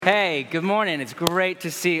Hey, good morning. It's great to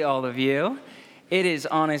see all of you. It is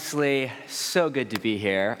honestly so good to be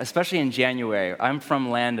here, especially in January. I'm from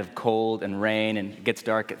land of cold and rain, and it gets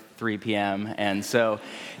dark at 3 p.m., and so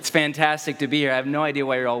it's fantastic to be here. I have no idea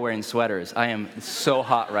why you're all wearing sweaters. I am so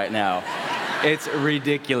hot right now. It's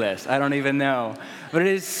ridiculous. I don't even know. But it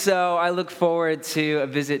is so, I look forward to a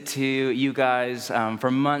visit to you guys for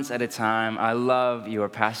months at a time. I love your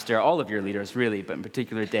pastor, all of your leaders really, but in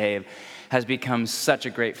particular Dave has become such a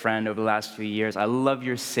great friend over the last few years. I love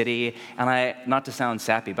your city, and not to sound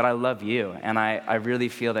sappy, but I love you. And I really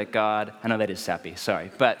feel that God, I know that is sappy, sorry,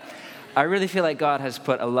 but I really feel like God has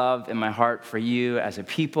put a love in my heart for you as a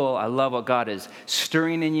people. I love what God is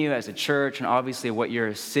stirring in you as a church, and obviously what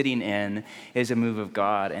you're sitting in is a move of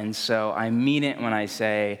God. And so I mean it when I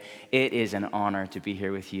say it is an honor to be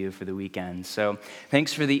here with you for the weekend. So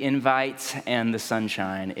thanks for the invite and the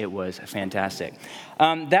sunshine. It was fantastic.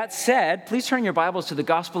 That said, please turn your Bibles to the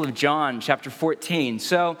Gospel of John, chapter 14.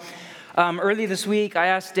 So early this week, I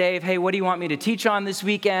asked Dave, hey, what do you want me to teach on this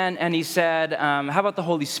weekend? And he said, how about the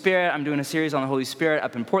Holy Spirit? I'm doing a series on the Holy Spirit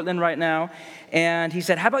up in Portland right now. And he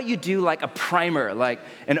said, how about you do like a primer, like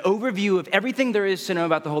an overview of everything there is to know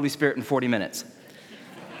about the Holy Spirit in 40 minutes?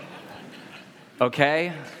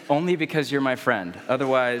 Okay? Only because you're my friend.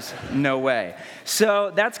 Otherwise, no way.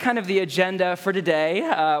 So that's kind of the agenda for today.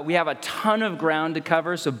 We have a ton of ground to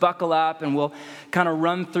cover, so buckle up and we'll kind of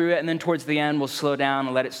run through it. And then towards the end, we'll slow down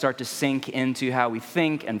and let it start to sink into how we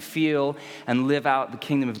think and feel and live out the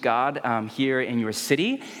kingdom of God here in your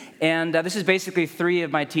city. And this is basically 3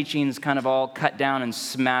 of my teachings kind of all cut down and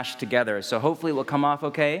smashed together. So hopefully it will come off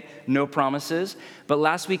okay. No promises. But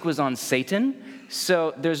last week was on Satan,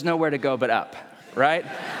 so there's nowhere to go but up. Right?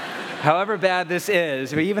 However bad this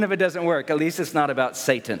is, even if it doesn't work, at least it's not about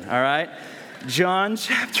Satan, all right? John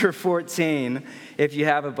chapter 14, if you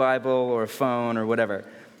have a Bible or a phone or whatever.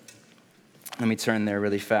 Let me turn there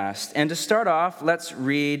really fast. And to start off, let's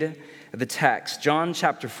read the text. John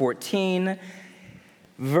chapter 14,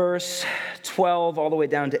 verse 12 all the way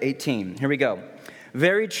down to 18. Here we go.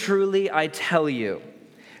 Very truly I tell you,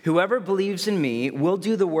 whoever believes in me will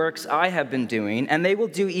do the works I have been doing, and they will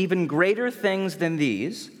do even greater things than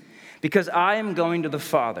these, because I am going to the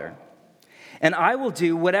Father. And I will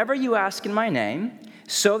do whatever you ask in my name,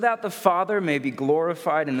 so that the Father may be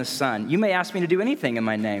glorified in the Son. You may ask me to do anything in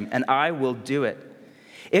my name, and I will do it.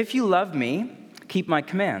 If you love me, keep my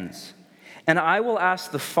commands. And I will ask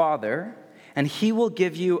the Father, and he will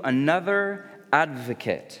give you another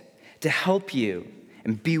advocate to help you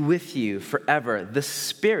and be with you forever, the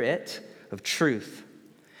Spirit of truth.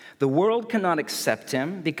 The world cannot accept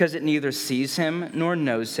him because it neither sees him nor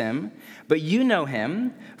knows him, but you know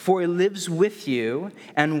him, for he lives with you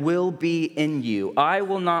and will be in you. I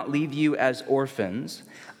will not leave you as orphans.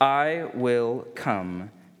 I will come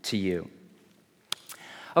to you.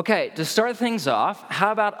 Okay, to start things off,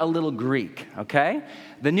 how about a little Greek, okay?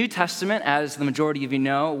 The New Testament, as the majority of you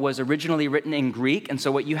know, was originally written in Greek, and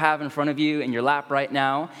so what you have in front of you in your lap right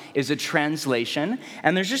now is a translation,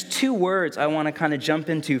 and there's just 2 words I want to kind of jump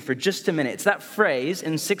into for just a minute. It's that phrase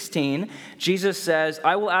in 16, Jesus says,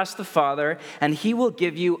 I will ask the Father, and he will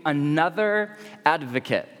give you another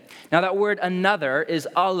advocate. Now, that word another is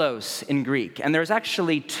allos in Greek, and there's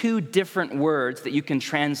actually 2 different words that you can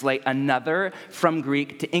translate another from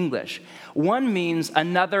Greek to English. One means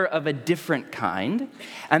another of a different kind,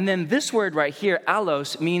 and then this word right here,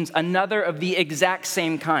 allos, means another of the exact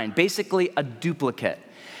same kind, basically a duplicate.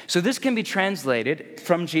 So this can be translated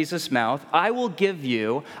from Jesus' mouth, I will give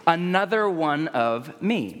you another one of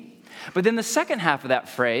me. But then the second half of that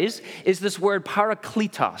phrase is this word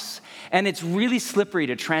parakletos, and it's really slippery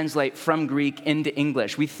to translate from Greek into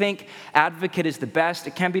English. We think advocate is the best.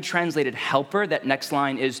 It can be translated helper. That next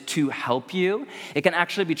line is to help you. It can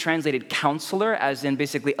actually be translated counselor, as in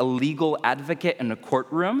basically a legal advocate in a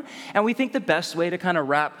courtroom. And we think the best way to kind of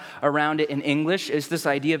wrap around it in English is this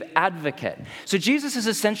idea of advocate. So Jesus is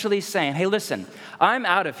essentially saying, hey, listen, I'm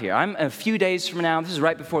out of here. I'm a few days from now. This is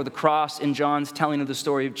right before the cross in John's telling of the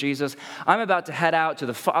story of Jesus. I'm about to head out to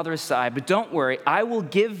the Father's side, but don't worry, I will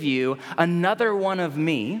give you another one of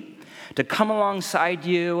me to come alongside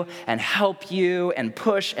you and help you and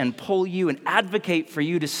push and pull you and advocate for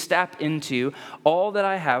you to step into all that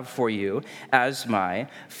I have for you as my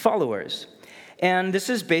followers. And this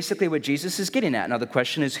is basically what Jesus is getting at. Now the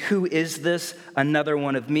question is, who is this another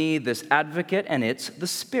one of me, this advocate? And it's the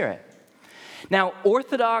Spirit. Now,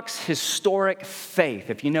 Orthodox historic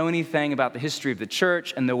faith, if you know anything about the history of the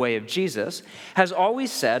church and the way of Jesus, has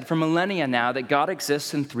always said for millennia now that God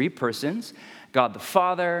exists in 3 persons, God the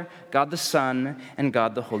Father, God the Son, and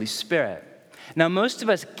God the Holy Spirit. Now, most of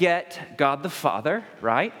us get God the Father,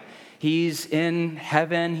 right? He's in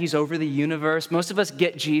heaven. He's over the universe. Most of us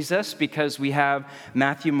get Jesus because we have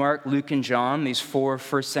Matthew, Mark, Luke, and John, these 4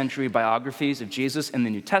 first-century biographies of Jesus in the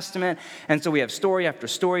New Testament. And so we have story after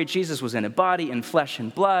story. Jesus was in a body, in flesh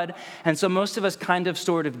and blood. And so most of us kind of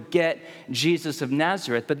sort of get Jesus of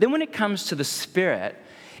Nazareth. But then when it comes to the Spirit,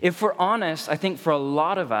 if we're honest, I think for a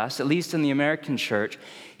lot of us, at least in the American church,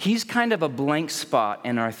 he's kind of a blank spot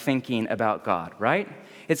in our thinking about God, right?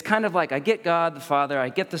 It's kind of like I get God the Father, I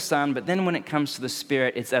get the Son, but then when it comes to the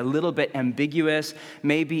Spirit, it's a little bit ambiguous,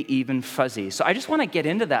 maybe even fuzzy. So I just want to get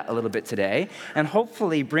into that a little bit today and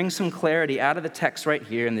hopefully bring some clarity out of the text right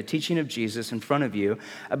here in the teaching of Jesus in front of you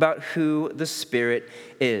about who the Spirit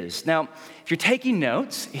is. Now, if you're taking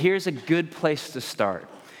notes, here's a good place to start.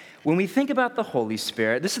 When we think about the Holy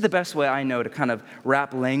Spirit, this is the best way I know to kind of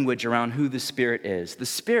wrap language around who the Spirit is. The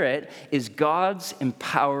Spirit is God's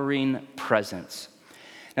empowering presence.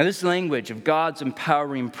 Now, this language of God's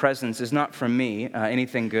empowering presence is not from me.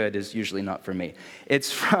 Anything good is usually not from me. It's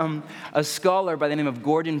from a scholar by the name of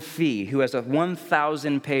Gordon Fee, who has a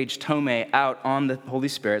 1,000-page tome out on the Holy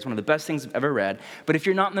Spirit. It's one of the best things I've ever read. But if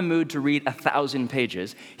you're not in the mood to read 1,000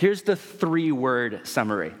 pages, here's the 3-word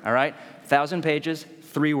summary, all right? 1,000 pages,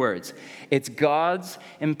 3 words. It's God's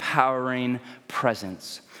empowering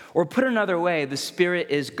presence. Or put another way, the Spirit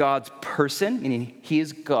is God's person, meaning he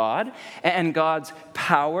is God, and God's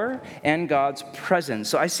power and God's presence.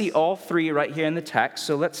 So I see all 3 right here in the text,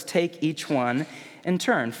 so let's take each one in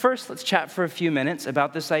turn. First, let's chat for a few minutes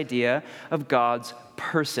about this idea of God's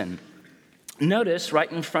person. Notice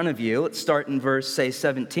right in front of you, let's start in verse, say,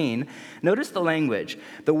 17. Notice the language.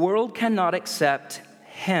 The world cannot accept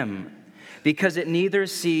him, because it neither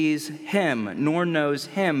sees him nor knows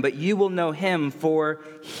him, but you will know him, for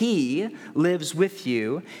he lives with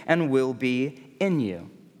you and will be in you.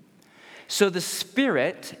 So the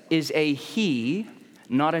Spirit is a he,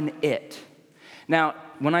 not an it. Now,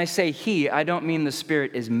 when I say he, I don't mean the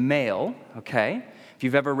Spirit is male, okay? If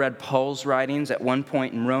you've ever read Paul's writings, at one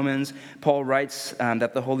point in Romans, Paul writes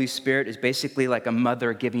that the Holy Spirit is basically like a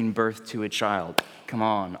mother giving birth to a child. Come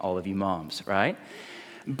on, all of you moms, right?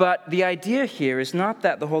 But the idea here is not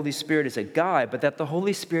that the Holy Spirit is a guy, but that the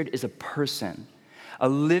Holy Spirit is a person, a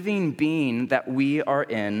living being that we are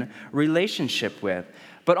in relationship with.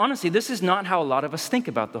 But honestly, this is not how a lot of us think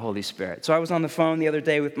about the Holy Spirit. So I was on the phone the other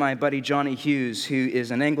day with my buddy Johnny Hughes, who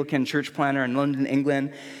is an Anglican church planter in London,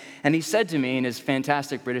 England, and he said to me in his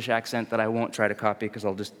fantastic British accent that I won't try to copy because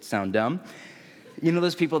I'll just sound dumb, you know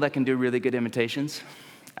those people that can do really good imitations?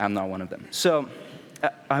 I'm not one of them. So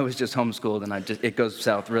I was just homeschooled, and it goes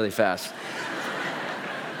south really fast.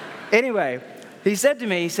 Anyway, he said to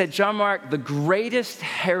me, John Mark, the greatest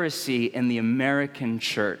heresy in the American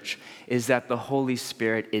church is that the Holy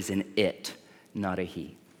Spirit is an it, not a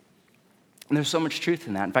he. And there's so much truth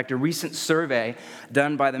in that. In fact, a recent survey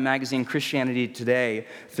done by the magazine Christianity Today,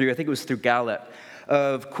 I think it was through Gallup,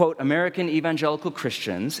 of, quote, American evangelical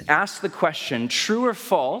Christians asked the question, true or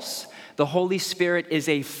false, the Holy Spirit is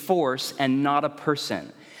a force and not a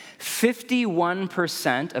person.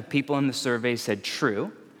 51% of people in the survey said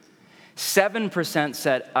true. 7%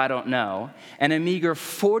 said, I don't know. And a meager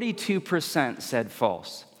 42% said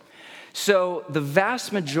false. So the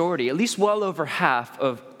vast majority, at least well over half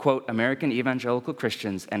of, quote, American evangelical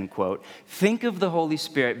Christians, end quote, think of the Holy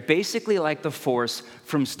Spirit basically like the Force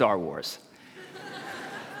from Star Wars.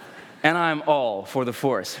 And I'm all for the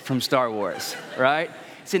Force from Star Wars, right?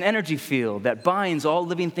 It's an energy field that binds all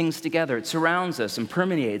living things together. It surrounds us and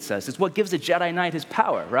permeates us. It's what gives a Jedi Knight his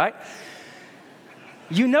power, right?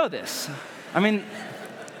 You know this. I mean,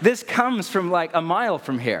 this comes from like a mile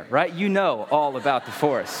from here, right? You know all about the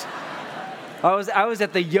Force. I was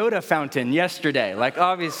at the Yoda fountain yesterday. Like,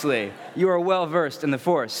 obviously, you are well-versed in the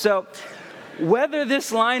Force. So whether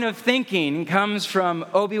this line of thinking comes from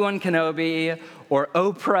Obi-Wan Kenobi or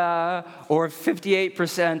Oprah or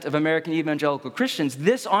 58% of American evangelical Christians,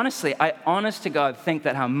 this honestly, I honest to God think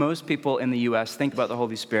that how most people in the U.S. think about the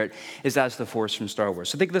Holy Spirit is as the Force from Star Wars.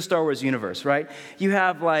 So think of the Star Wars universe, right? You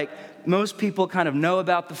have like, most people kind of know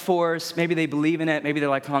about the Force, maybe they believe in it, maybe they're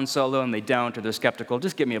like Han Solo and they don't, or they're skeptical,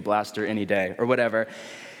 just give me a blaster any day, or whatever.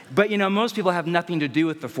 But, you know, most people have nothing to do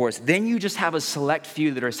with the Force. Then you just have a select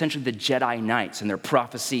few that are essentially the Jedi Knights, and their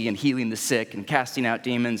prophecy and healing the sick and casting out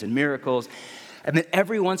demons and miracles. And then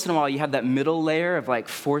every once in a while, you have that middle layer of like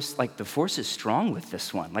Force, like the Force is strong with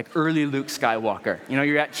this one, like early Luke Skywalker. You know,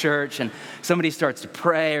 you're at church and somebody starts to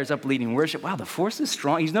pray or is up leading worship. Wow, the Force is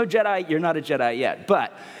strong. He's no Jedi. You're not a Jedi yet,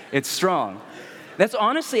 but it's strong. That's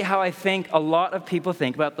honestly how I think a lot of people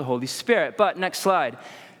think about the Holy Spirit. But next slide.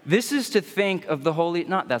 This is to think of the Holy,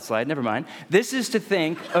 not that slide, never mind. This is to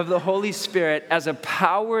think of the Holy Spirit as a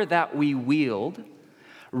power that we wield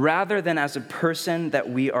rather than as a person that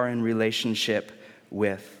we are in relationship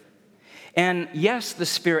with. And yes, the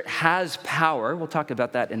Spirit has power. We'll talk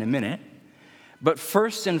about that in a minute. But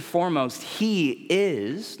first and foremost, he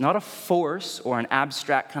is not a force or an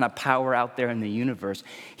abstract kind of power out there in the universe.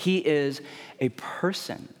 He is a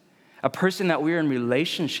person that we're in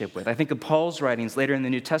relationship with. I think of Paul's writings later in the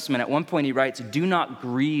New Testament. At one point he writes, "Do not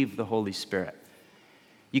grieve the Holy Spirit."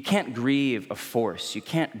 You can't grieve a force. You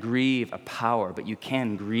can't grieve a power, but you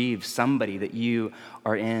can grieve somebody that you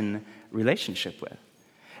are in relationship with.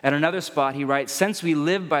 At another spot, he writes, "Since we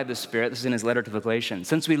live by the Spirit," this is in his letter to the Galatians,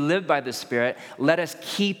 "since we live by the Spirit, let us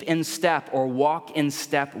keep in step or walk in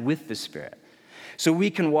step with the Spirit." So we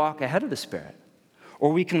can walk ahead of the Spirit,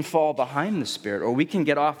 or we can fall behind the Spirit, or we can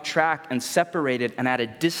get off track and separated and at a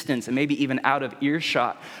distance and maybe even out of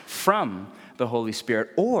earshot from the Holy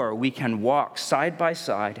Spirit, or we can walk side by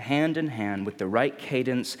side, hand in hand, with the right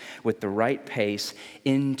cadence, with the right pace,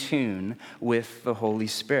 in tune with the Holy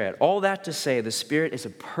Spirit. All that to say, the Spirit is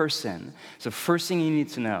a person. So first thing you need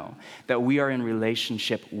to know, that we are in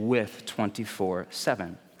relationship with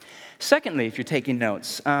 24/7. Secondly, if you're taking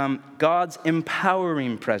notes, God's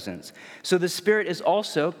empowering presence. So the Spirit is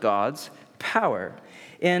also God's power.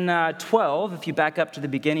 In 12, if you back up to the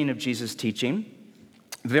beginning of Jesus' teaching,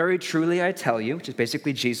 "Very truly I tell you," which is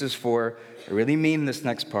basically Jesus for, I really mean this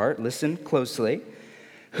next part, listen closely,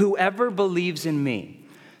 "whoever believes in me."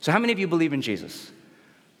 So how many of you believe in Jesus?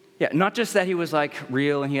 Yeah, not just that he was like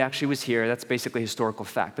real and he actually was here, that's basically historical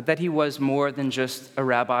fact, but that he was more than just a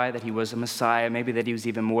rabbi, that he was a Messiah, maybe that he was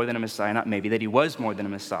even more than a Messiah, not maybe, that he was more than a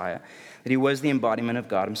Messiah, that he was the embodiment of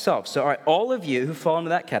God himself. So all right, all of you who fall into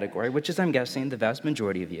that category, which is, I'm guessing, the vast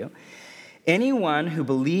majority of you, anyone who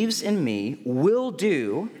believes in me will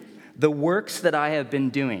do the works that I have been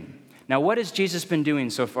doing. Now, what has Jesus been doing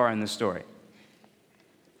so far in this story?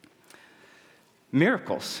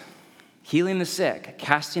 Miracles. Healing the sick,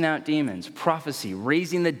 casting out demons, prophecy,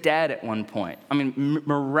 raising the dead at one point. I mean,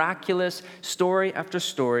 miraculous story after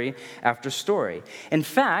story after story. In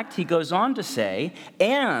fact, he goes on to say,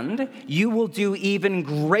 "And you will do even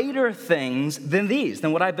greater things than these,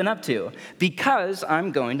 than what I've been up to, because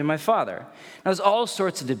I'm going to my Father." Now, there's all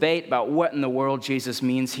sorts of debate about what in the world Jesus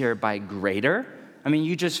means here by greater. I mean,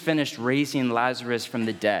 you just finished raising Lazarus from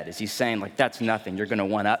the dead. Is he saying, like, that's nothing, you're going to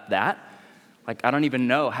one-up that? Like, I don't even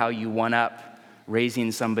know how you one-up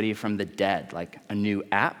raising somebody from the dead, like a new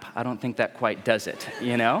app. I don't think that quite does it,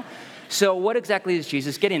 you know? So what exactly is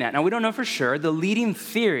Jesus getting at? Now, we don't know for sure. The leading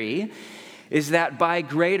theory is that by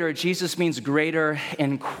greater, Jesus means greater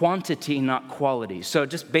in quantity, not quality. So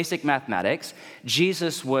just basic mathematics.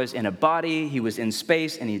 Jesus was in a body. He was in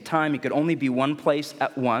space, any time. He could only be one place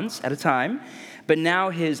at once, at a time. But now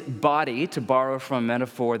his body, to borrow from a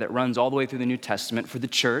metaphor that runs all the way through the New Testament for the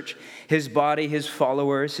church, his body, his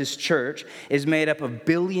followers, his church, is made up of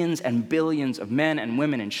billions and billions of men and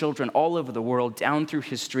women and children all over the world, down through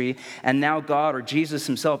history. And now God, or Jesus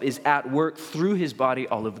himself, is at work through his body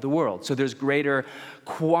all over the world. So there's greater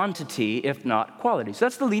quantity, if not quality. So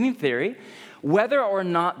that's the leading theory. Whether or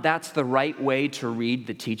not that's the right way to read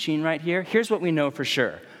the teaching right here, here's what we know for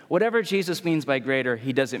sure. Whatever Jesus means by greater,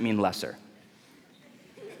 he doesn't mean lesser.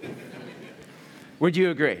 Would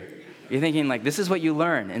you agree? You're thinking, like, this is what you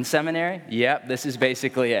learn in seminary? Yep, this is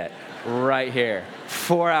basically it, right here,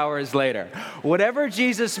 4 hours later. Whatever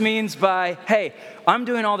Jesus means by, hey, I'm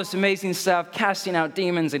doing all this amazing stuff, casting out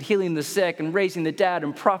demons and healing the sick and raising the dead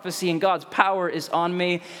and prophecy, and God's power is on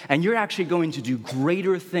me, and you're actually going to do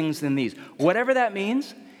greater things than these. Whatever that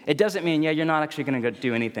means, it doesn't mean, yeah, you're not actually going to go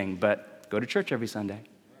do anything, but go to church every Sunday.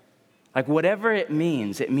 Like, whatever it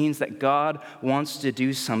means that God wants to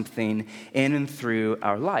do something in and through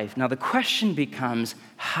our life. Now, the question becomes,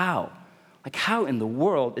 how? Like, how in the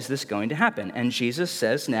world is this going to happen? And Jesus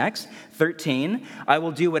says next, 13, "I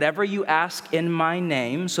will do whatever you ask in my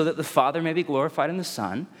name so that the Father may be glorified in the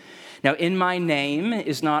Son." Now, in my name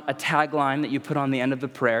is not a tagline that you put on the end of the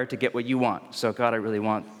prayer to get what you want. So, God, I really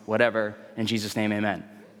want whatever. In Jesus' name, amen.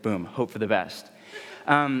 Boom, hope for the best.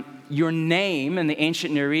 Your name in the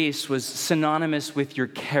ancient Near East was synonymous with your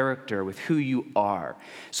character, with who you are.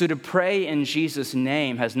 So to pray in Jesus'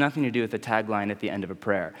 name has nothing to do with the tagline at the end of a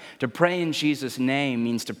prayer. To pray in Jesus' name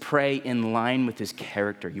means to pray in line with his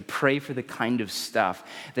character. You pray for the kind of stuff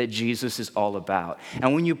that Jesus is all about.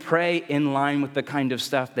 And when you pray in line with the kind of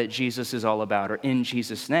stuff that Jesus is all about, or in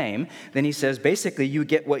Jesus' name, then he says basically you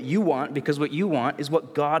get what you want, because what you want is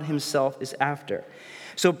what God himself is after.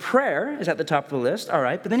 So prayer is at the top of the list, all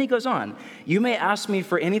right, but then he goes on. You may ask me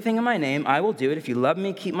for anything in my name, I will do it. If you love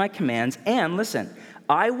me, keep my commands. And listen,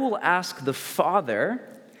 I will ask the Father,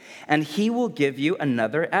 and he will give you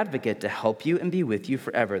another advocate to help you and be with you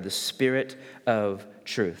forever, the Spirit of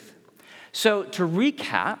truth. So to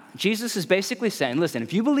recap, Jesus is basically saying, listen,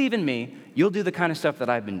 if you believe in me, you'll do the kind of stuff that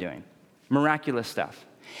I've been doing, miraculous stuff.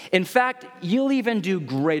 In fact, you'll even do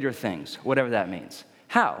greater things, whatever that means.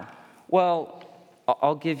 How? Well,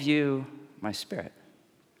 I'll give you my Spirit.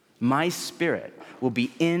 My Spirit will be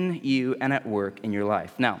in you and at work in your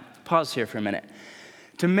life. Now, pause here for a minute.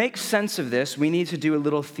 To make sense of this, we need to do a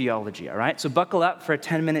little theology, all right? So buckle up for a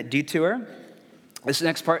 10-minute detour. This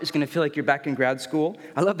next part is going to feel like you're back in grad school.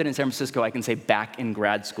 I love that in San Francisco I can say back in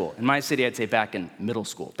grad school. In my city, I'd say back in middle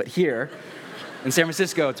school. But here, in San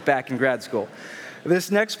Francisco, it's back in grad school.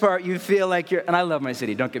 This next part, you feel like you're, and I love my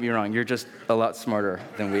city, don't get me wrong, you're just a lot smarter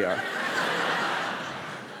than we are.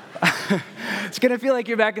 It's going to feel like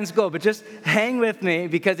you're back in school, but just hang with me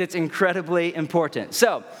because it's incredibly important.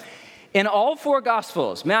 So, in all four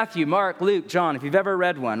Gospels, Matthew, Mark, Luke, John, if you've ever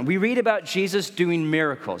read one, we read about Jesus doing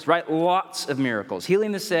miracles, right? Lots of miracles.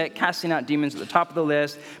 Healing the sick, casting out demons at the top of the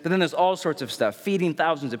list. But then there's all sorts of stuff. Feeding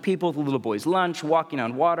thousands of people with a little boy's lunch, walking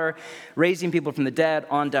on water, raising people from the dead,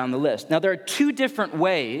 on down the list. Now, there are two different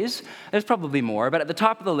ways. There's probably more, but at the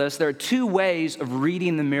top of the list, there are two ways of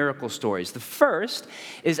reading the miracle stories. The first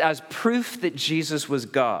is as proof that Jesus was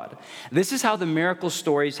God. This is how the miracle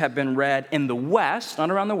stories have been read in the West,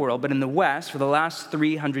 not around the world, but in the West for the last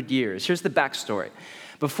 300 years. Here's the backstory.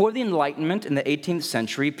 Before the Enlightenment in the 18th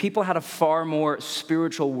century, people had a far more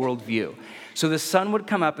spiritual worldview. So the sun would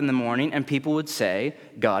come up in the morning and people would say,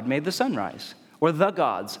 God made the sunrise, or the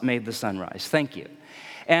gods made the sunrise. Thank you.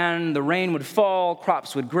 And the rain would fall,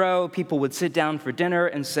 crops would grow, people would sit down for dinner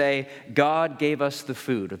and say, God gave us the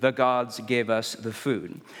food, or the gods gave us the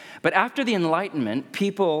food. But after the Enlightenment,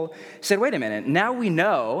 people said, wait a minute, now we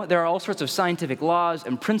know there are all sorts of scientific laws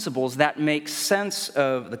and principles that make sense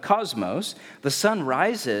of the cosmos. The sun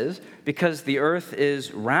rises because the earth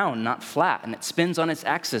is round, not flat, and it spins on its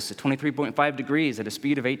axis at 23.5 degrees at a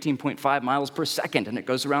speed of 18.5 miles per second, and it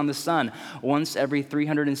goes around the sun once every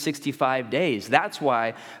 365 days. That's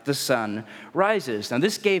why the sun rises. Now,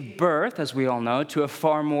 this gave birth, as we all know, to a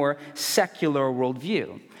far more secular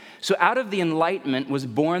worldview. So out of the Enlightenment was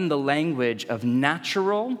born the language of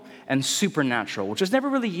natural and supernatural, which was never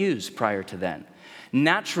really used prior to then.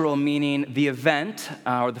 Natural meaning the event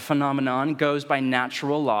or the phenomenon goes by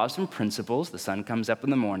natural laws and principles. The sun comes up in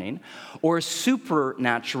the morning. Or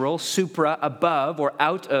supernatural, supra, above or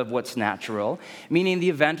out of what's natural, meaning the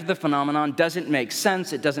event or the phenomenon doesn't make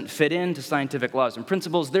sense. It doesn't fit into scientific laws and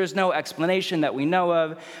principles. There's no explanation that we know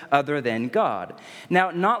of other than God. Now,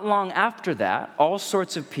 not long after that, all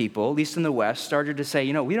sorts of people, at least in the West, started to say,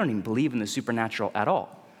 we don't even believe in the supernatural at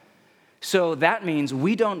all. So that means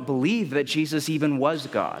we don't believe that Jesus even was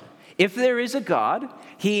God. If there is a God,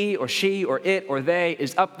 he or she or it or they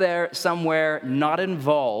is up there somewhere, not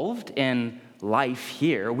involved in life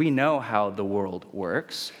here. We know how the world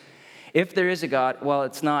works. If there is a God, well,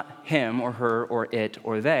 it's not him or her or it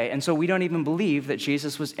or they. And so we don't even believe that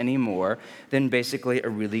Jesus was any more than basically a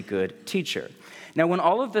really good teacher. Now, when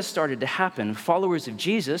all of this started to happen, followers of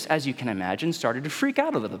Jesus, as you can imagine, started to freak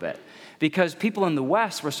out a little bit because people in the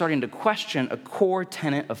West were starting to question a core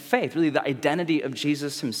tenet of faith, really the identity of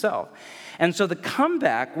Jesus himself. And so the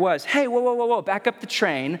comeback was, hey, whoa, back up the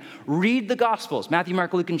train, read the Gospels, Matthew,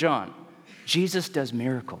 Mark, Luke, and John. Jesus does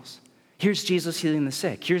miracles. Here's Jesus healing the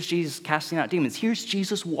sick. Here's Jesus casting out demons. Here's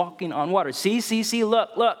Jesus walking on water. See,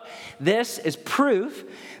 look. This is proof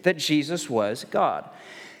that Jesus was God.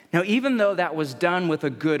 Now, even though that was done with a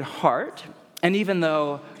good heart, and even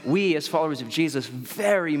though we as followers of Jesus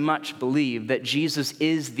very much believe that Jesus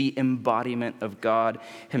is the embodiment of God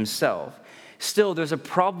himself, still there's a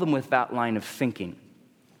problem with that line of thinking.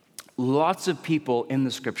 Lots of people in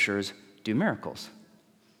the scriptures do miracles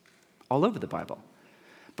all over the Bible.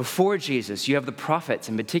 Before Jesus, you have the prophets.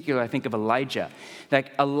 In particular, I think of Elijah.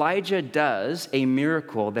 Like Elijah does a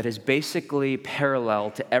miracle that is basically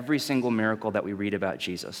parallel to every single miracle that we read about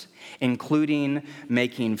Jesus, including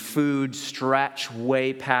making food stretch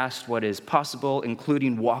way past what is possible,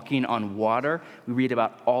 including walking on water. We read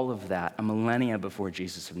about all of that a millennia before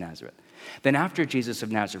Jesus of Nazareth. Then after Jesus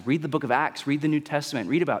of Nazareth, read the book of Acts, read the New Testament,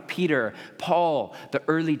 read about Peter, Paul, the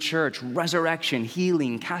early church, resurrection,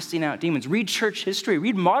 healing, casting out demons. Read church history,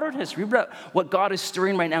 read modern history, read about what God is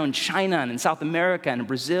stirring right now in China and in South America and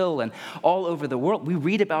Brazil and all over the world. We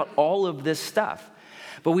read about all of this stuff.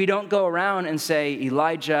 But we don't go around and say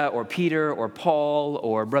Elijah or Peter or Paul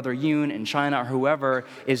or Brother Yun in China or whoever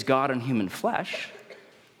is God in human flesh.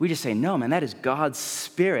 We just say, no, man, that is God's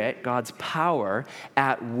Spirit, God's power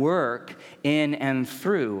at work in and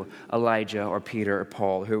through Elijah or Peter or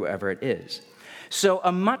Paul, whoever it is. So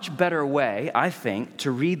a much better way, I think, to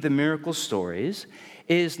read the miracle stories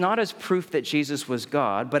is not as proof that Jesus was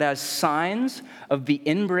God, but as signs of the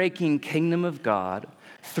inbreaking kingdom of God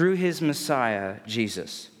through his Messiah,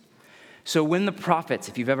 Jesus. So when the prophets,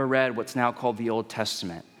 if you've ever read what's now called the Old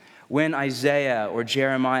Testament, when Isaiah or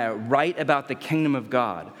Jeremiah write about the kingdom of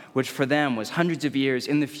God, which for them was hundreds of years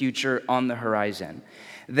in the future on the horizon,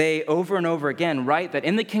 they over and over again write that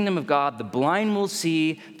in the kingdom of God, the blind will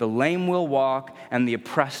see, the lame will walk, and the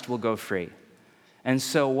oppressed will go free. And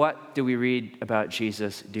so what do we read about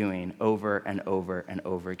Jesus doing over and over and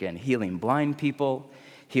over again? Healing blind people,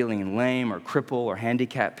 healing lame or cripple or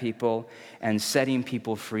handicapped people, and setting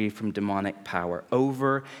people free from demonic power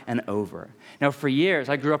over and over. Now, for years,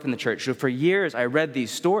 I grew up in the church, so for years I read these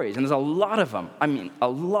stories, and there's a lot of them. I mean, a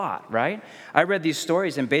lot, right? I read these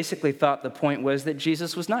stories and basically thought the point was that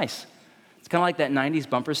Jesus was nice. It's kind of like that 90s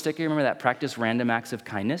bumper sticker. Remember that? Practice random acts of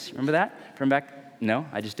kindness. Remember that from back? No?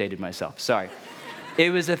 I just dated myself. Sorry. It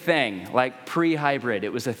was a thing, like pre-hybrid.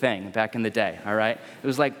 It was a thing back in the day, all right? It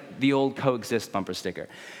was like the old coexist bumper sticker.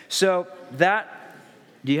 So that,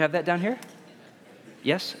 do you have that down here?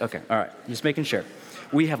 Yes? Okay, all right, just making sure.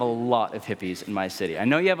 We have a lot of hippies in my city. I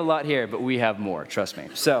know you have a lot here, but we have more, trust me.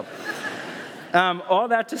 So all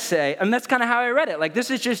that to say, and that's kind of how I read it. Like, this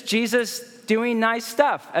is just Jesus doing nice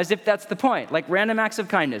stuff, as if that's the point. Like, random acts of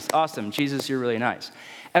kindness. Awesome, Jesus, you're really nice.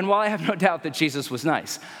 And while I have no doubt that Jesus was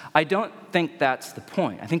nice, I don't think that's the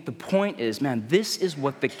point. I think the point is, man, this is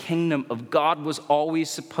what the kingdom of God was always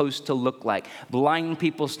supposed to look like. Blind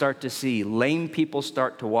people start to see, lame people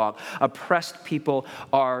start to walk, oppressed people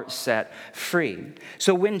are set free.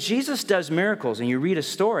 So when Jesus does miracles and you read a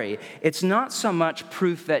story, it's not so much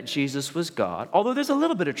proof that Jesus was God, although there's a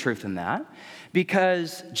little bit of truth in that,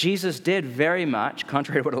 because Jesus did very much,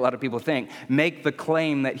 contrary to what a lot of people think, make the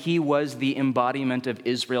claim that he was the embodiment of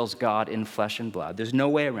Israel's God in flesh and blood. There's no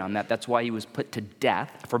way around that. That's why he was put to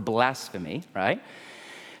death for blasphemy, right?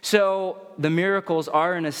 So the miracles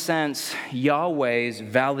are, in a sense, Yahweh's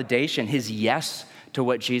validation, his yes to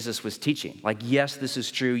what Jesus was teaching. Like, yes, this is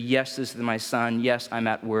true. Yes, this is my son. Yes, I'm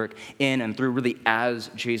at work in and through really as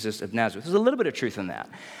Jesus of Nazareth. There's a little bit of truth in that.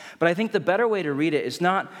 But I think the better way to read it is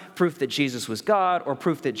not proof that Jesus was God or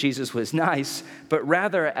proof that Jesus was nice, but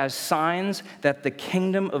rather as signs that the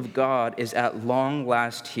kingdom of God is at long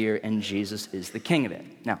last here and Jesus is the king of it.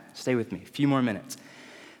 Now, stay with me, a few more minutes.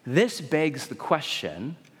 This begs the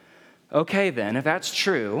question, okay then, if that's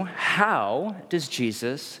true, how does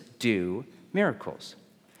Jesus do miracles?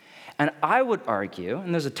 And I would argue,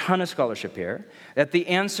 and there's a ton of scholarship here, that the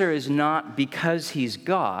answer is not because he's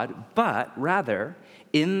God, but rather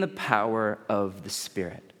in the power of the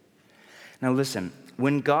Spirit. Now listen,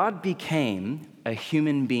 when God became a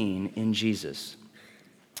human being in Jesus,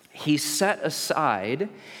 he set aside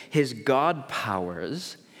his God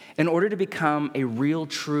powers in order to become a real,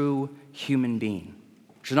 true human being,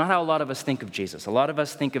 which is not how a lot of us think of Jesus. A lot of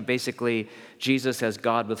us think of basically Jesus as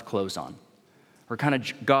God with clothes on, or kind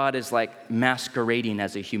of God is like masquerading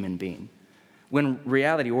as a human being. When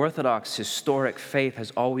reality, Orthodox historic faith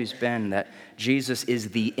has always been that Jesus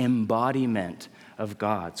is the embodiment of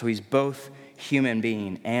God. So he's both human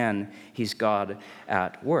being and he's God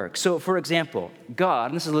at work. So for example,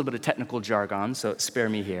 God, and this is a little bit of technical jargon, so spare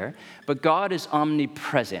me here, but God is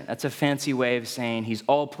omnipresent. That's a fancy way of saying he's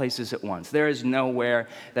all places at once. There is nowhere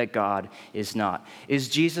that God is not. Is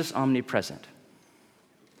Jesus omnipresent?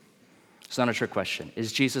 It's not a trick question.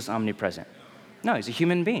 Is Jesus omnipresent? No, he's a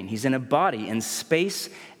human being. He's in a body in space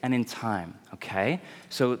and in time, okay?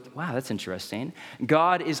 So, wow, that's interesting.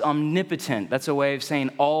 God is omnipotent. That's a way of saying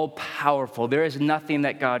all-powerful. There is nothing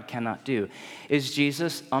that God cannot do. Is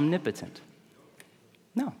Jesus omnipotent?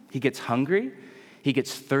 No. He gets hungry. He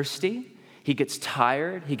gets thirsty. He gets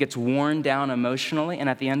tired. He gets worn down emotionally. And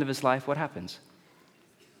at the end of his life, what happens?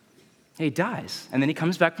 He dies. And then he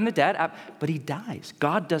comes back from the dead, but he dies.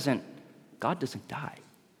 God doesn't die.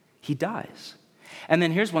 He dies. And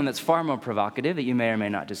then here's one that's far more provocative that you may or may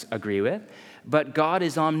not disagree with. But God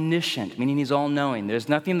is omniscient, meaning he's all-knowing. There's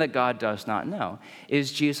nothing that God does not know.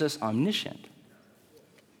 Is Jesus omniscient?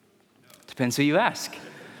 Depends who you ask.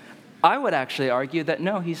 I would actually argue that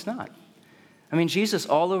no, he's not. I mean, Jesus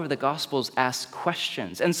all over the Gospels asks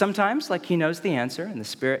questions. And sometimes, like, he knows the answer and the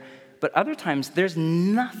Spirit But other times, there's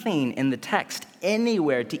nothing in the text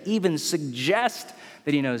anywhere to even suggest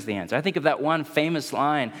that he knows the answer. I think of that one famous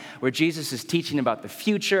line where Jesus is teaching about the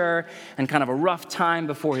future and kind of a rough time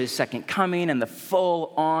before his second coming and the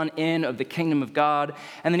full on-in of the kingdom of God.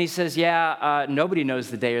 And then he says, nobody knows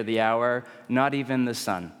the day or the hour, not even the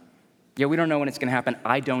Son. Yeah, we don't know when it's going to happen.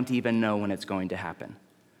 I don't even know when it's going to happen.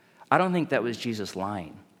 I don't think that was Jesus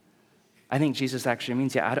lying. I think Jesus actually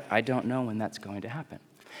means, I don't know when that's going to happen.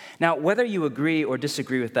 Now, whether you agree or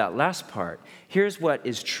disagree with that last part, here's what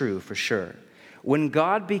is true for sure. When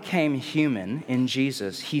God became human in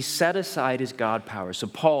Jesus, he set aside his God power. So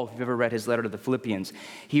Paul, if you've ever read his letter to the Philippians,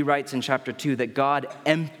 he writes in chapter 2 that God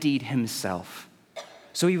emptied himself.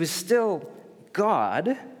 So he was still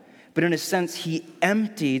God, but in a sense, he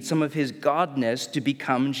emptied some of his godness to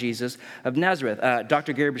become Jesus of Nazareth.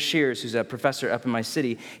 Dr. Gary Bashirs, who's a professor up in my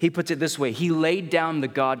city, he puts it this way. He laid down the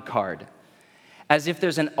God card as if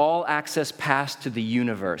there's an all-access pass to the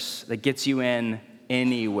universe that gets you in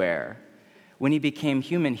anywhere. When he became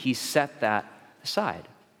human, he set that aside.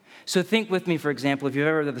 So think with me, for example, if you've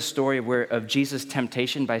ever read the story of Jesus'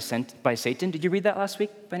 temptation by Satan. Did you read that last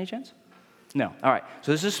week, by any chance? No. All right.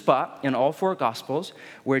 So there's a spot in all four Gospels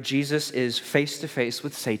where Jesus is face-to-face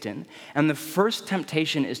with Satan, and the first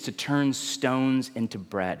temptation is to turn stones into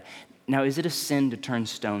bread. Now, is it a sin to turn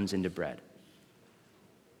stones into bread?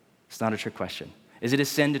 It's not a trick question. Is it a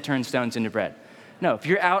sin to turn stones into bread? No, if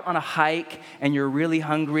you're out on a hike and you're really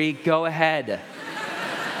hungry, go ahead.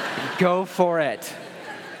 Go for it.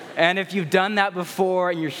 And if you've done that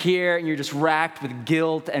before and you're here and you're just racked with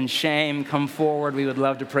guilt and shame, come forward. We would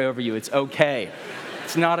love to pray over you. It's okay.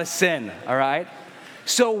 It's not a sin, all right?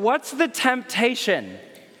 So what's the temptation?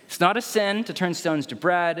 It's not a sin to turn stones to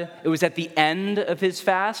bread. It was at the end of his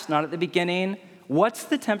fast, not at the beginning. What's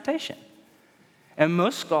the temptation? And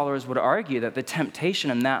most scholars would argue that the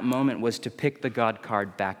temptation in that moment was to pick the God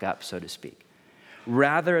card back up, so to speak.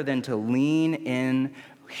 Rather than to lean in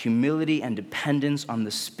humility and dependence on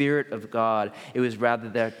the Spirit of God, it was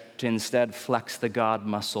rather to instead flex the God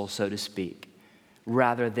muscle, so to speak,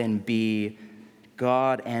 rather than be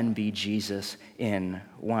God and be Jesus in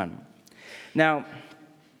one. Now,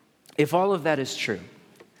 if all of that is true,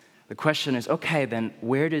 the question is, okay, then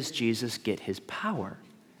where does Jesus get his power?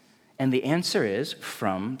 And the answer is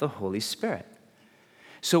from the Holy Spirit.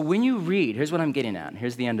 So when you read, here's what I'm getting at.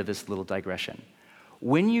 Here's the end of this little digression.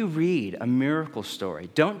 When you read a miracle story,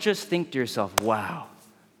 don't just think to yourself, wow,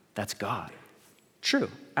 that's God. True,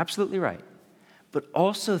 absolutely right. But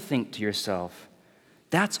also think to yourself,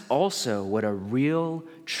 that's also what a real,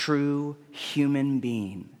 true human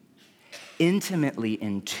being, intimately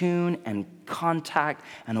in tune and contact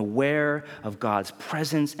and aware of God's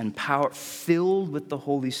presence and power, filled with the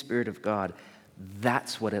Holy Spirit of God,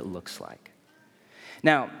 that's what it looks like.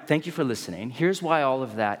 Now, thank you for listening. Here's why all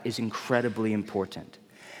of that is incredibly important.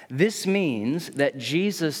 This means that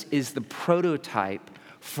Jesus is the prototype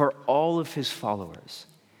for all of his followers,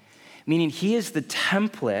 meaning he is the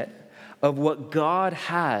template of what God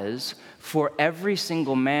has for every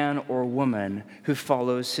single man or woman who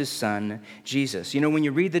follows his son, Jesus. You know, when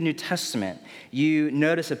you read the New Testament, you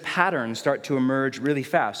notice a pattern start to emerge really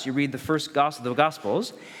fast. You read the first the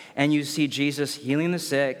Gospels, and you see Jesus healing the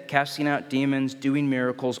sick, casting out demons, doing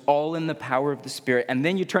miracles, all in the power of the Spirit. And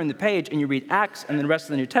then you turn the page and you read Acts and the rest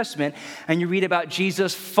of the New Testament, and you read about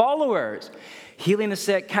Jesus' followers, healing the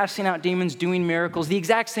sick, casting out demons, doing miracles, the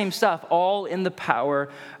exact same stuff, all in the power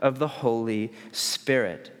of the Holy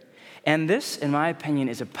Spirit. And this, in my opinion,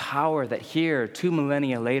 is a power that here, 2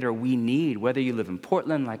 millennia later, we need, whether you live in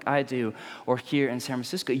Portland like I do, or here in San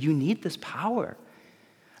Francisco. You need this power.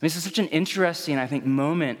 I mean, this is such an interesting, I think,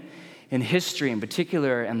 moment in history, in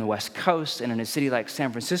particular in the West Coast and in a city like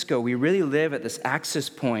San Francisco. We really live at this axis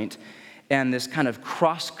point and this kind of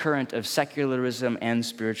cross current of secularism and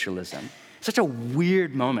spiritualism. Such a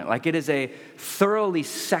weird moment. Like, it is a thoroughly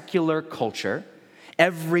secular culture.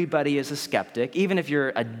 Everybody is a skeptic. Even if you're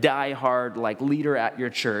a diehard leader at your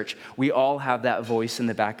church, we all have that voice in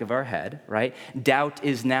the back of our head, right? Doubt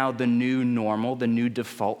is now the new normal, the new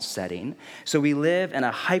default setting. So we live in a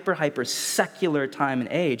hyper secular time and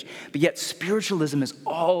age, but yet spiritualism is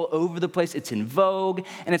all over the place. It's in vogue,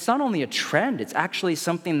 and it's not only a trend, it's actually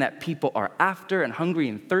something that people are after and hungry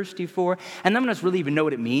and thirsty for, and none of us really even know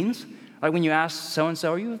what it means. Like when you ask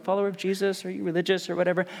so-and-so, are you a follower of Jesus? Are you religious or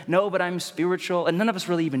whatever? No, but I'm spiritual. And none of us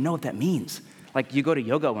really even know what that means. Like, you go to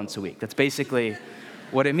yoga once a week. That's basically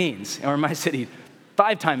what it means. Or in my city,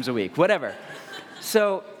 5 times a week, whatever.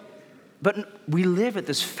 So But we live at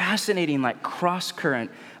this fascinating like cross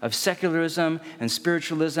current of secularism and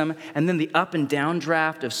spiritualism, and then the up and down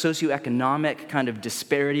draft of socioeconomic kind of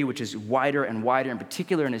disparity, which is wider and wider, in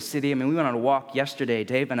particular in a city. I mean, we went on a walk yesterday,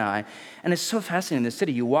 Dave and I, and it's so fascinating in the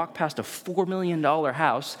city. You walk past a $4 million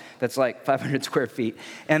house that's like 500 square feet,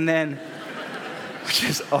 and then, which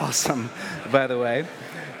is awesome, by the way.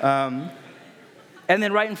 And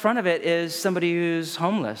then right in front of it is somebody who's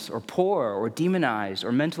homeless or poor or demonized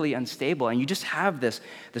or mentally unstable. And you just have this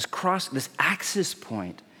axis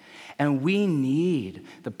point. And we need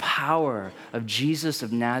the power of Jesus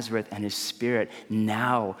of Nazareth and his Spirit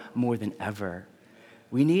now more than ever.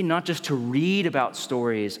 We need not just to read about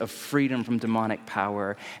stories of freedom from demonic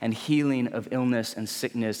power and healing of illness and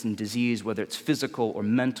sickness and disease, whether it's physical or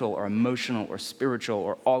mental or emotional or spiritual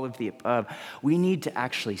or all of the above. We need to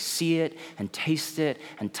actually see it and taste it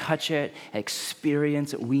and touch it,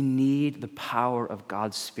 experience it. We need the power of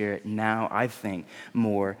God's Spirit now, I think,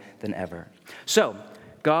 more than ever. So,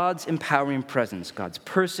 God's empowering presence, God's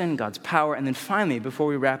person, God's power, and then finally, before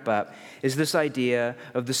we wrap up, is this idea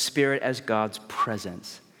of the Spirit as God's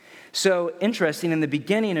presence. So interesting, in the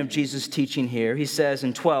beginning of Jesus' teaching here, he says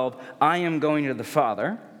in 12, I am going to the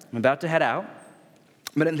Father. I'm about to head out.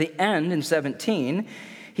 But in the end, in 17,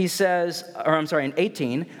 he says, in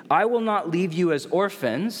 18, I will not leave you as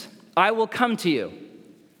orphans. I will come to you.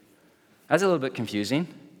 That's a little bit confusing.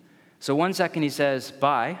 So 1 second he says,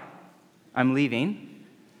 bye, I'm leaving.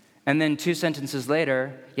 And then 2 sentences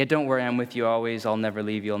later, yeah, don't worry, I'm with you always. I'll never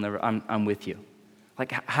leave you. I'm with you.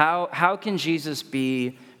 Like, how can Jesus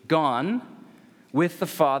be gone with the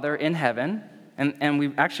Father in heaven? And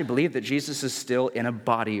we actually believe that Jesus is still in a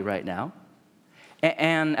body right now.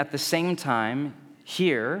 And at the same time,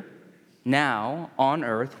 here, now, on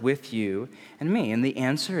earth, with you and me. And the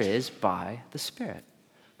answer is by the Spirit.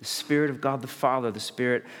 The Spirit of God the Father, the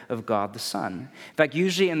Spirit of God the Son. In fact,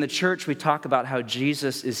 usually in the church, we talk about how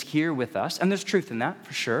Jesus is here with us, and there's truth in that,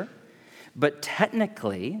 for sure. But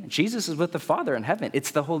technically, Jesus is with the Father in heaven. It's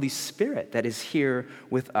the Holy Spirit that is here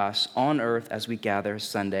with us on earth as we gather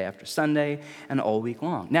Sunday after Sunday and all week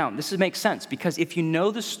long. Now, this makes sense, because if you know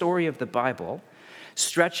the story of the Bible,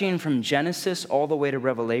 stretching from Genesis all the way to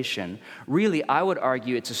Revelation, really, I would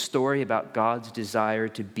argue it's a story about God's desire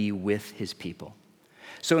to be with his people.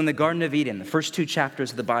 So in the Garden of Eden, the first 2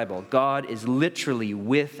 chapters of the Bible, God is literally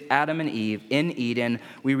with Adam and Eve in Eden.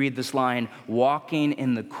 We read this line, walking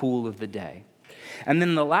in the cool of the day. And then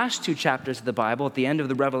in the last 2 chapters of the Bible, at the end of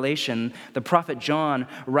the Revelation, the prophet John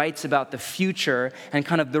writes about the future and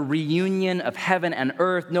kind of the reunion of heaven and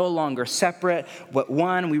earth, no longer separate, but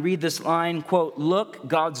one. We read this line, quote, look,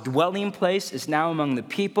 God's dwelling place is now among the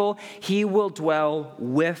people. He will dwell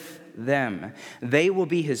with them. They will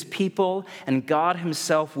be his people, and God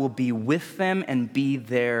himself will be with them and be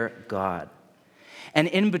their God. And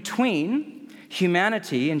in between,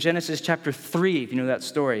 humanity, in Genesis chapter 3, if you know that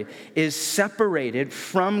story, is separated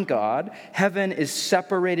from God. Heaven is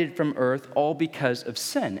separated from earth, all because of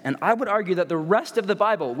sin. And I would argue that the rest of the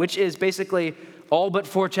Bible, which is basically all but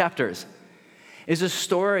 4 chapters, is a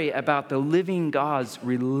story about the living God's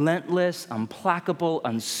relentless, implacable,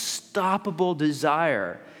 unstoppable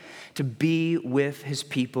desire to be with his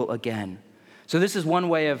people again. So this is one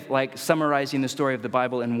way of summarizing the story of the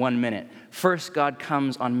Bible in 1 minute. First, God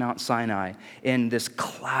comes on Mount Sinai in this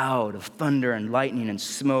cloud of thunder and lightning and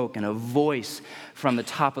smoke and a voice from the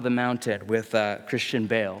top of the mountain with Christian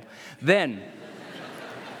Bale. Then,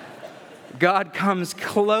 God comes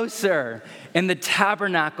closer in the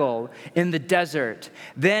tabernacle in the desert,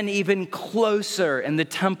 then even closer in the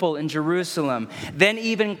temple in Jerusalem, then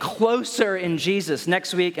even closer in Jesus.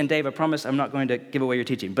 Next week, and Dave, I promise I'm not going to give away your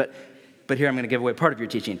teaching, but here I'm going to give away part of your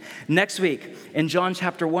teaching. Next week, in John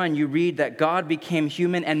chapter 1, you read that God became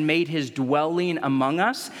human and made his dwelling among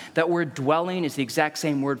us. That word dwelling is the exact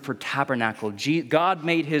same word for tabernacle. God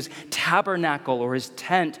made his tabernacle or his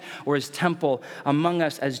tent or his temple among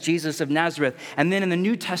us as Jesus of Nazareth. And then in the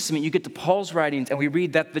New Testament, you get to Paul's writings, and we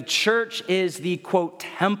read that the church is the, quote,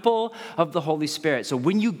 temple of the Holy Spirit. So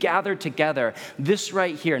when you gather together, this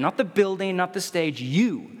right here, not the building, not the stage,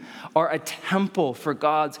 you are a temple for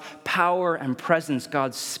God's power and presence,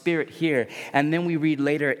 God's Spirit here. And then we read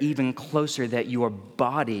later, even closer, that your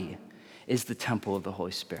body is the temple of the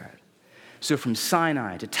Holy Spirit. So from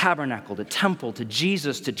Sinai to tabernacle to temple to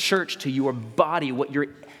Jesus to church to your body, what you're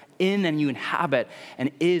in and you inhabit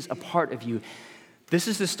and is a part of you. This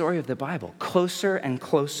is the story of the Bible. Closer and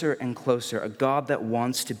closer and closer, a God that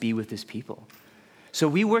wants to be with his people. So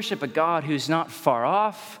we worship a God who's not far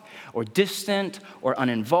off or distant or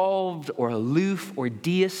uninvolved or aloof or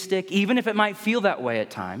deistic, even if it might feel that way at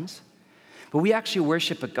times. But we actually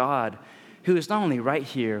worship a God who is not only right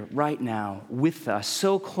here, right now, with us,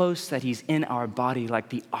 so close that he's in our body like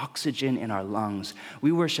the oxygen in our lungs.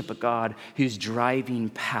 We worship a God whose driving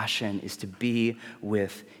passion is to be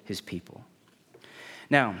with his people.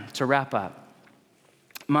 Now, to wrap up,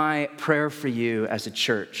 my prayer for you as a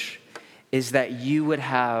church is that you would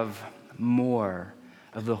have more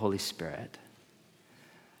of the Holy Spirit,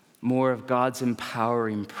 more of God's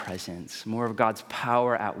empowering presence, more of God's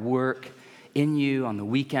power at work in you on the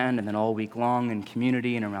weekend and then all week long in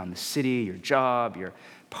community and around the city, your job, your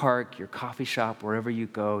park, your coffee shop, wherever you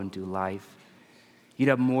go and do life. You'd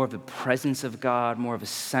have more of the presence of God, more of a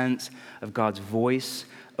sense of God's voice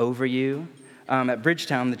over you. At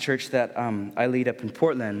Bridgetown, the church that I lead up in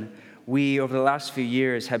Portland, we, over the last few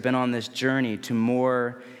years, have been on this journey to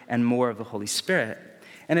more and more of the Holy Spirit.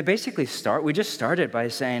 And it basically we just started by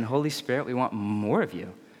saying, Holy Spirit, we want more of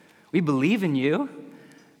you. We believe in you.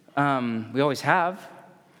 We always have.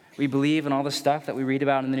 We believe in all the stuff that we read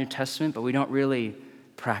about in the New Testament, but we don't really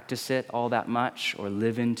practice it all that much or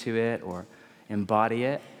live into it or embody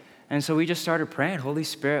it. And so we just started praying, Holy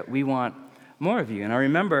Spirit, we want more of you. And I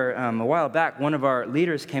remember a while back, one of our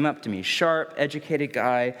leaders came up to me, sharp, educated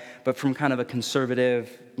guy, but from kind of a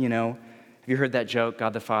conservative, have you heard that joke,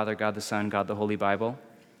 God the Father, God the Son, God the Holy Bible?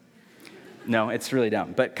 No, it's really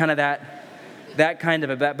dumb, but kind of that kind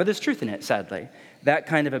of but there's truth in it, sadly, that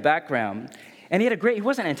kind of a background. And he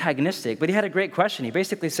wasn't antagonistic, but he had a great question. He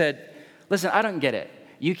basically said, listen, I don't get it.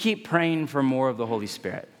 You keep praying for more of the Holy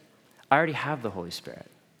Spirit. I already have the Holy Spirit.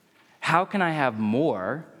 How can I have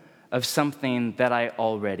more of something that I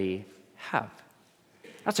already have?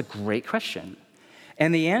 That's a great question.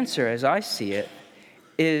 And the answer, as I see it,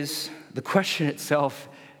 is the question itself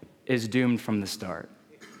is doomed from the start.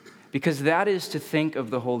 Because that is to think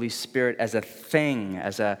of the Holy Spirit as a thing,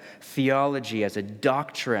 as a theology, as a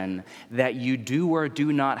doctrine that you do or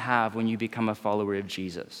do not have when you become a follower of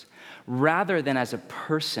Jesus, rather than as a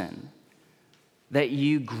person that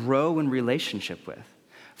you grow in relationship with.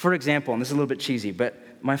 For example, and this is a little bit cheesy, but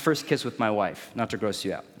my first kiss with my wife, not to gross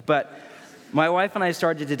you out, but my wife and I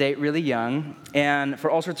started to date really young, and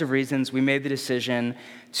for all sorts of reasons, we made the decision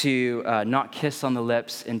to not kiss on the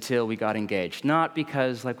lips until we got engaged. Not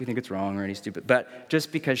because we think it's wrong or any stupid, but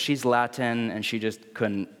just because she's Latin and she just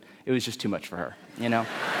couldn't, it was just too much for her,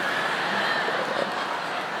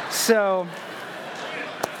 So,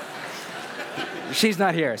 she's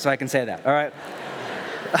not here, so I can say that, all right?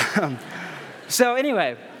 So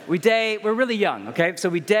anyway, we date, we're really young, okay? So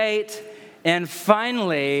we date, and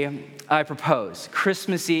finally, I propose.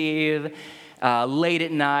 Christmas Eve, late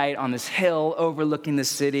at night on this hill overlooking the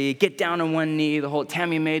city, get down on one knee, the whole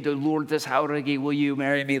Tammy made the Lourdes Jauregui, will you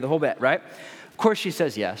marry me, the whole bit, right? Of course she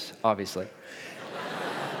says yes, obviously.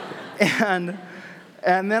 And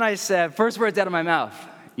then I said, first words out of my mouth,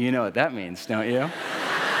 you know what that means, don't you?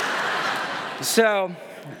 So,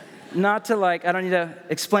 not to I don't need to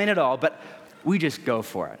explain it all, but we just go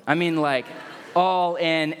for it. I mean, all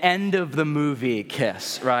in, end of the movie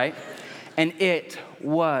kiss, right? And it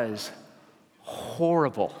was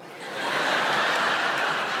horrible.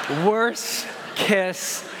 Worst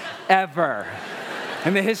kiss ever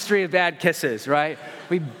in the history of bad kisses, right?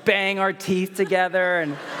 We bang our teeth together,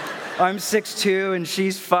 and I'm 6'2", and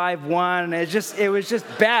she's 5'1". It was just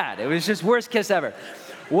bad. It was just worst kiss ever.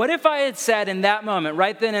 What if I had said in that moment,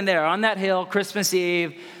 right then and there, on that hill, Christmas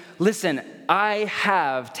Eve, listen, I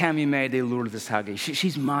have Tammy May de Lourdes Jauregui.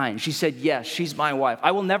 She's mine. She said, yes, she's my wife.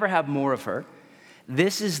 I will never have more of her.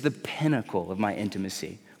 This is the pinnacle of my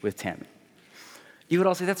intimacy with Tammy. You would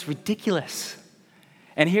all say, that's ridiculous.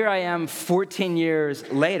 And here I am 14 years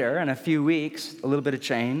later, in a few weeks, a little bit of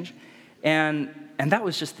change, and that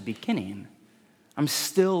was just the beginning. I'm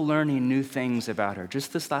still learning new things about her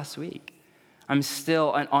just this last week. I'm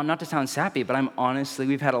still, not to sound sappy, but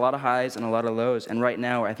we've had a lot of highs and a lot of lows, and right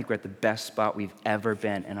now I think we're at the best spot we've ever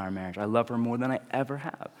been in our marriage. I love her more than I ever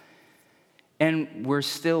have. And we're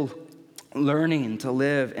still learning to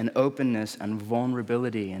live in openness and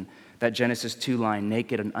vulnerability and that Genesis 2 line,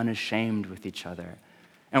 naked and unashamed with each other.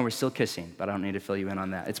 And we're still kissing, but I don't need to fill you in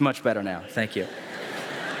on that. It's much better now. Thank you.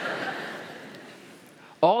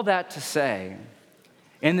 All that to say,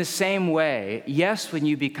 in the same way, yes, when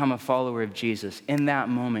you become a follower of Jesus, in that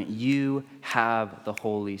moment, you have the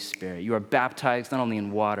Holy Spirit. You are baptized not only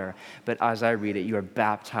in water, but as I read it, you are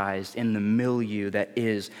baptized in the milieu that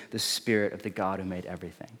is the Spirit of the God who made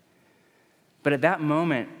everything. But at that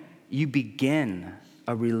moment, you begin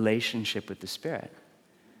a relationship with the Spirit.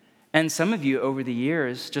 And some of you over the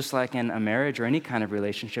years, just like in a marriage or any kind of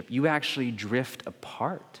relationship, you actually drift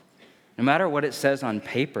apart. No matter what it says on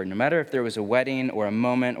paper, no matter if there was a wedding or a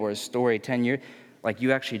moment or a story 10 years, like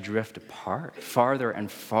you actually drift apart, farther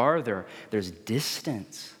and farther. There's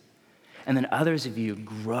distance. And then others of you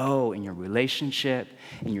grow in your relationship,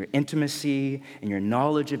 in your intimacy, in your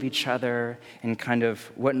knowledge of each other, and kind of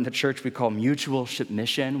what in the church we call mutual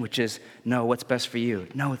submission, which is, no, what's best for you?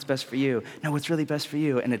 No, what's best for you? No, what's really best for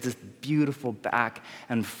you? And it's this beautiful back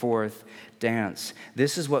and forth dance.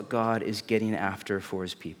 This is what God is getting after for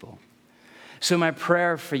his people. So my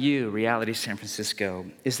prayer for you, Reality San Francisco,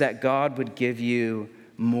 is that God would give you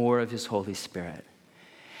more of his Holy Spirit.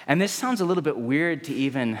 And this sounds a little bit weird to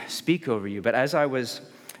even speak over you, but as I was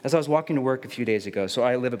walking to work a few days ago, so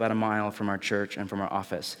I live about a mile from our church and from our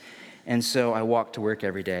office, and so I walk to work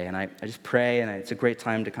every day, and I just pray, and it's a great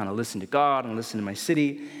time to kind of listen to God and listen to my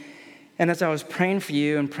city. And as I was praying for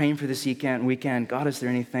you and praying for this weekend, God, is there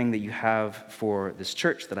anything that you have for this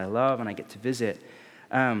church that I love and I get to visit?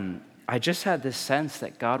 I just had this sense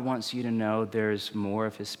that God wants you to know there's more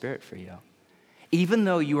of his Spirit for you. Even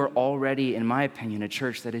though you are already, in my opinion, a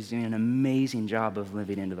church that is doing an amazing job of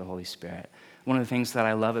living into the Holy Spirit. One of the things that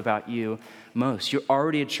I love about you most, you're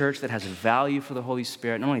already a church that has a value for the Holy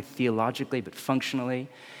Spirit, not only theologically, but functionally.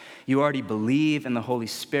 You already believe in the Holy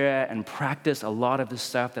Spirit and practice a lot of the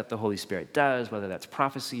stuff that the Holy Spirit does, whether that's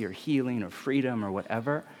prophecy or healing or freedom or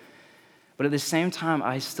whatever. But at the same time,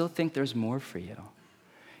 I still think there's more for you.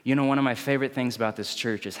 You know, one of my favorite things about this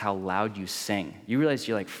church is how loud you sing. You realize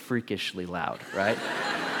you're like freakishly loud, right?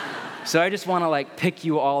 So I just want to pick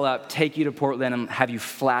you all up, take you to Portland, and have you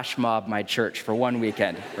flash mob my church for one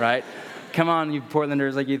weekend, right? Come on, you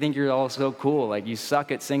Portlanders, you think you're all so cool, you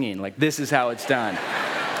suck at singing. This is how it's done,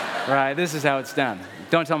 right? This is how it's done.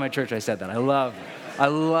 Don't tell my church I said that. I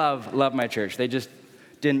love my church. They just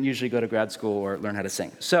didn't usually go to grad school or learn how to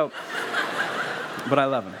sing. So, but I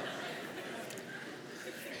love them.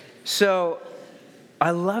 So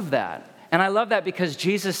I love that. And I love that because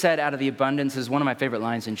Jesus said out of the abundance, is one of my favorite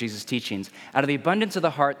lines in Jesus' teachings, out of the abundance of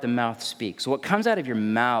the heart, the mouth speaks. So what comes out of your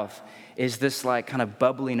mouth is this kind of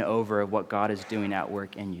bubbling over of what God is doing at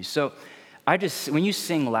work in you. So when you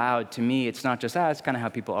sing loud, to me, it's not just, it's kind of how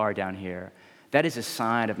people are down here. That is a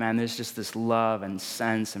sign of, man, there's just this love and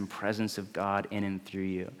sense and presence of God in and through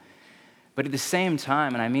you. But at the same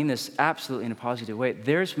time, and I mean this absolutely in a positive way,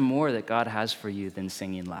 there's more that God has for you than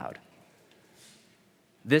singing loud.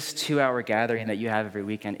 This 2-hour gathering that you have every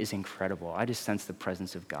weekend is incredible. I just sense the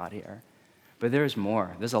presence of God here. But there's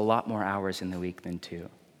more. There's a lot more hours in the week than 2.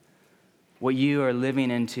 What you are living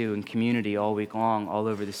into in community all week long, all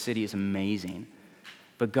over the city, is amazing.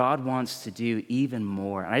 But God wants to do even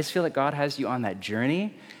more. And I just feel like God has you on that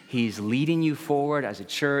journey. He's leading you forward as a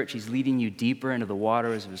church. He's leading you deeper into the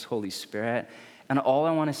waters of his Holy Spirit. And all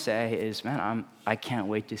I want to say is, man, I can't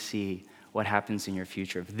wait to see what happens in your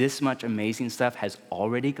future. If this much amazing stuff has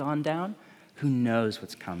already gone down, who knows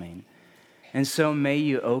what's coming? And so may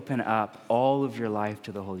you open up all of your life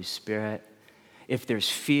to the Holy Spirit. If there's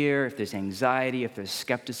fear, if there's anxiety, if there's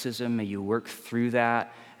skepticism, may you work through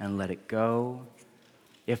that and let it go.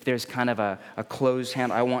 If there's kind of a closed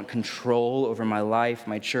hand, I want control over my life,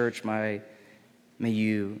 my church, may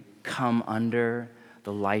you come under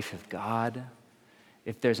the life of God.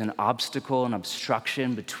 If there's an obstacle, an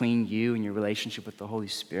obstruction between you and your relationship with the Holy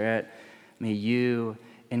Spirit, may you,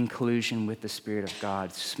 in collusion with the Spirit of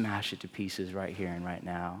God, smash it to pieces right here and right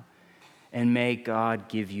now. And may God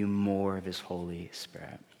give you more of his Holy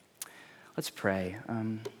Spirit. Let's pray.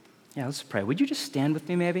 Let's pray. Would you just stand with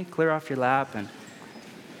me maybe? Clear off your lap and...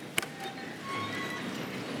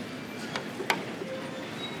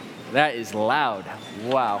 That is loud.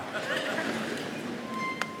 Wow.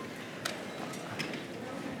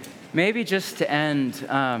 Maybe just to end,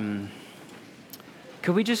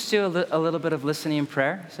 could we just do a little bit of listening and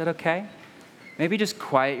prayer? Is that okay? Maybe just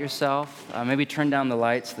quiet yourself. Maybe turn down the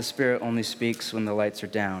lights. The Spirit only speaks when the lights are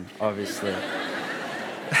down, obviously.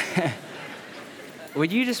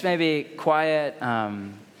 Would you just maybe quiet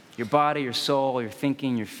your body, your soul, your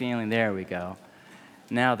thinking, your feeling? There we go.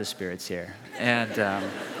 Now the Spirit's here. And...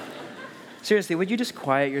 seriously, would you just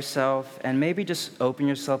quiet yourself and maybe just open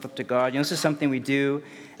yourself up to God? This is something we do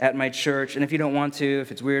at my church, and if you don't want to,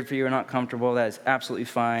 if it's weird for you or not comfortable, that is absolutely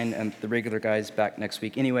fine, and the regular guy's back next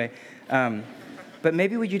week anyway. But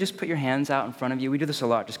maybe would you just put your hands out in front of you? We do this a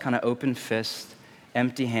lot, just kind of open fist,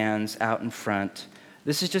 empty hands out in front.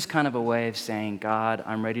 This is just kind of a way of saying, God,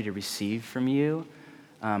 I'm ready to receive from you.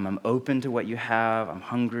 I'm open to what you have. I'm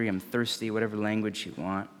hungry, I'm thirsty, whatever language you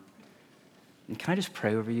want. And can I just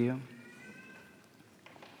pray over you?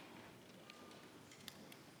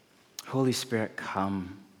 Holy Spirit,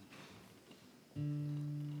 come.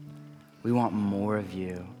 We want more of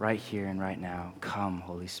you right here and right now. Come,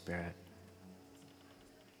 Holy Spirit.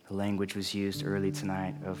 The language was used early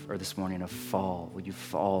tonight or this morning of fall. Would you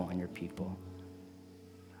fall on your people?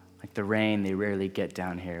 Like the rain, they rarely get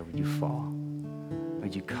down here. Would you fall?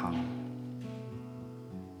 Would you come?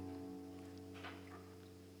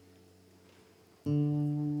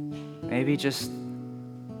 Maybe just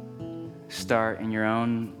start in your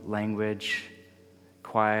own language,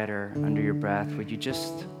 quiet or under your breath. Would you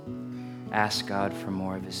just ask God for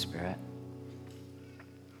more of His Spirit?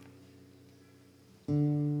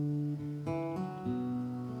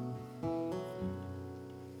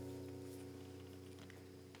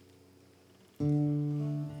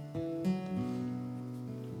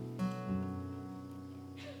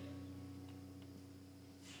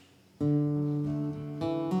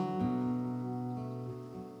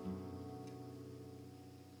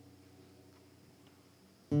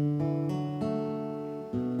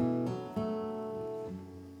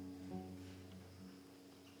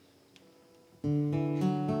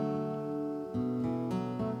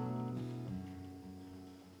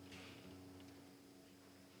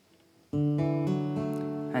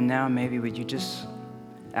 And now maybe would you just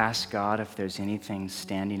ask God if there's anything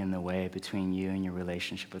standing in the way between you and your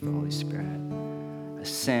relationship with the Holy Spirit? A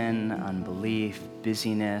sin, unbelief,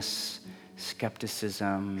 busyness,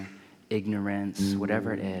 skepticism, ignorance,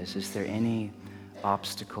 whatever it is. Is there any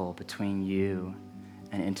obstacle between you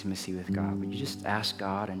and intimacy with God? Would you just ask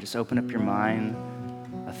God and just open up your mind,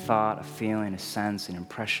 a thought, a feeling, a sense, an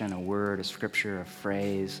impression, a word, a scripture, a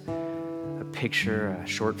phrase, a picture, a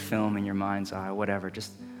short film in your mind's eye, whatever.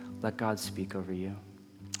 Just let God speak over you.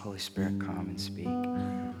 Holy Spirit, come and speak.